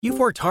You've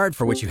worked hard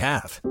for what you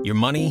have. Your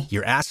money,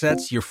 your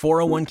assets, your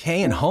 401k,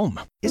 and home.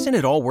 Isn't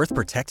it all worth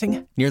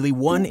protecting? Nearly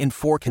 1 in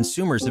 4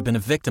 consumers have been a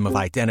victim of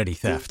identity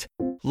theft.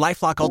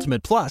 LifeLock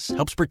Ultimate Plus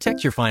helps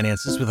protect your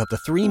finances with up to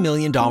 $3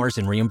 million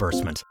in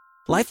reimbursement.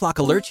 LifeLock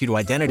alerts you to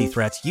identity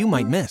threats you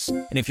might miss.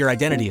 And if your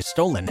identity is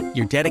stolen,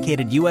 your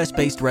dedicated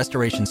U.S.-based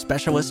restoration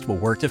specialist will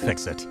work to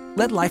fix it.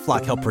 Let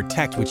LifeLock help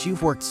protect what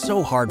you've worked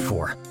so hard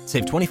for.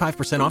 Save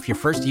 25% off your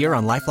first year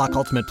on LifeLock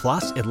Ultimate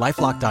Plus at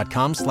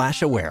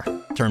LifeLock.com/aware.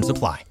 Terms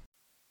apply.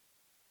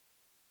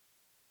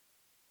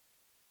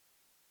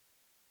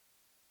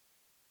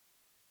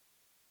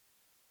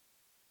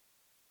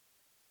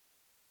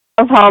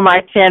 Of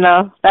Hallmark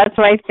Channel. That's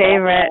my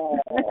favorite.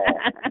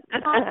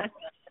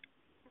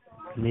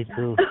 Me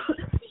too.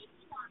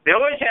 They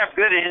always have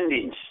good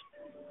endings.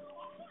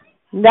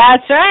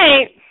 That's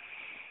right.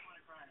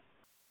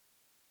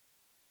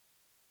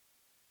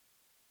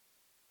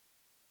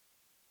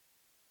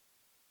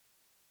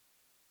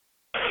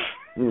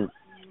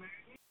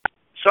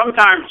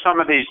 Sometimes some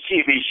of these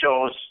TV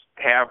shows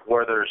have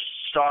where there's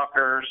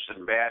stalkers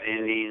and bad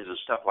endings and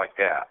stuff like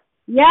that.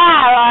 Yeah,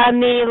 on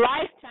the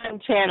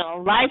Lifetime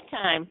channel.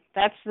 Lifetime.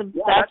 That's the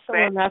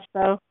one that's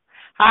so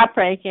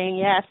heartbreaking,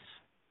 yes.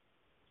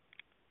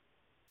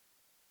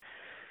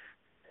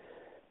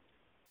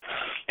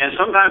 And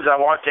sometimes I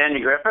watch Andy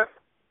Griffith.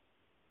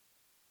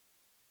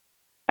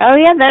 Oh,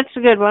 yeah, that's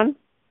a good one.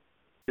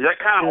 Is that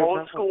kind of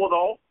old school,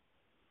 though?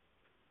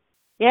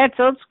 Yeah, it's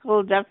old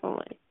school,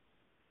 definitely.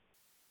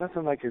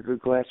 Nothing like a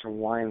good glass of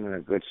wine and a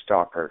good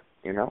stalker,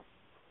 you know?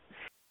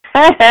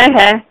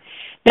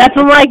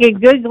 Nothing like a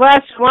good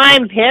glass of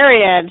wine,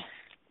 period.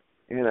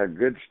 And a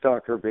good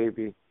stalker,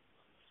 baby.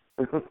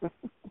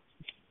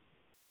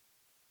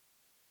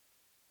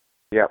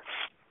 Yep.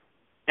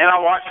 And I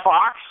watch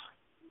Fox.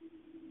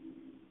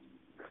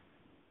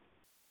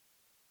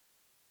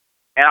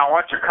 And I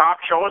watch the cop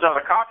shows. Are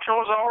the cop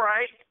shows all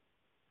right?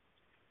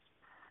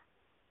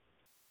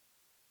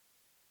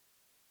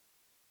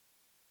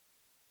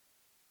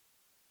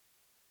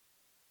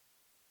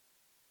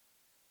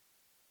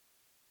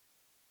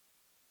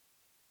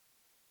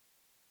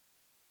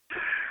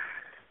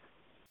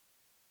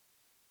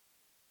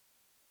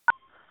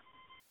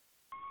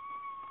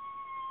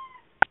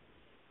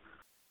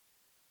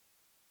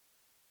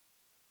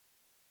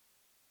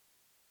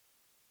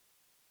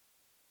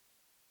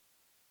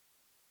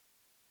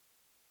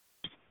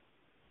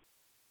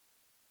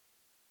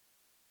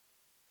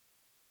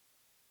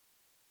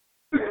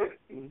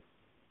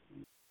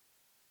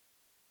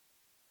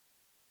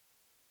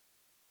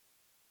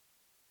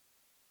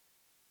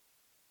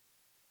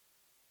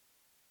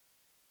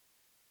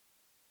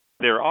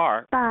 There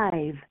are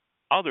 5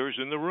 others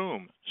in the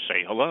room.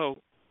 Say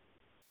hello.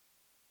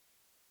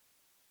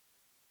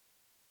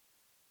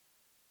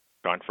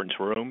 Conference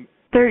room.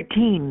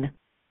 13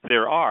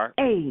 There are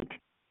 8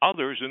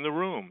 others in the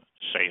room.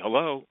 Say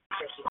hello.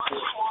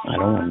 I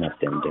don't want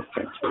nothing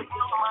different.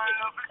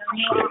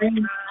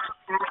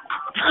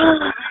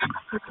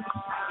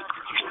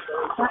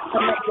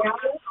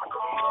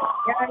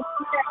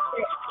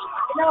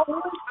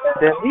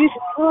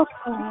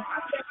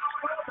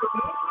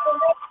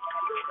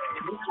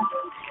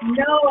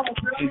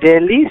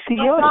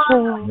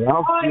 Delicioso.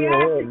 No, I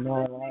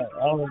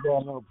don't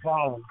got no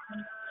problem.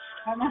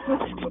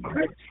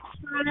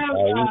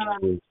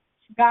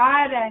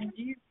 God and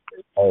Jesus.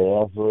 Hey,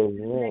 that's what it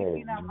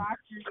is.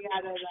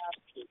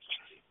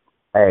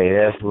 Hey,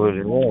 that's what it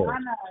is.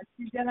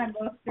 She's gonna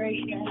go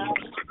straight to hell.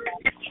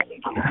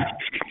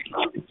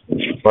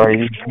 Why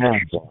you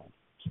can't?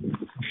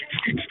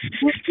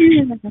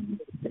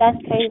 That's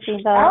crazy,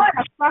 though. I want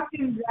to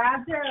fucking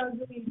grab her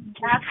ugly,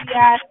 happy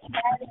ass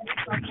head and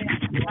fucking.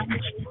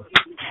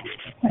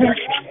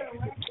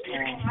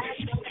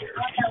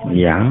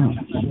 Yeah.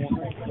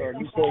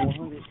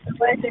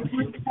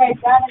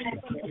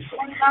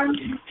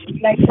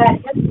 Like that.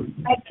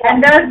 And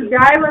this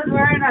guy was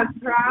wearing a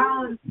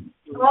crown.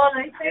 Oh,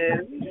 they say.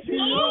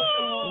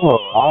 Oh,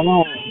 I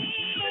don't.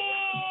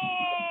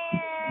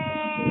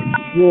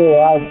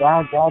 Yeah, I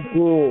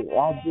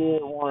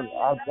did one.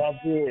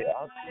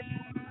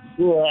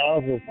 Yeah,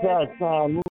 as a sad time.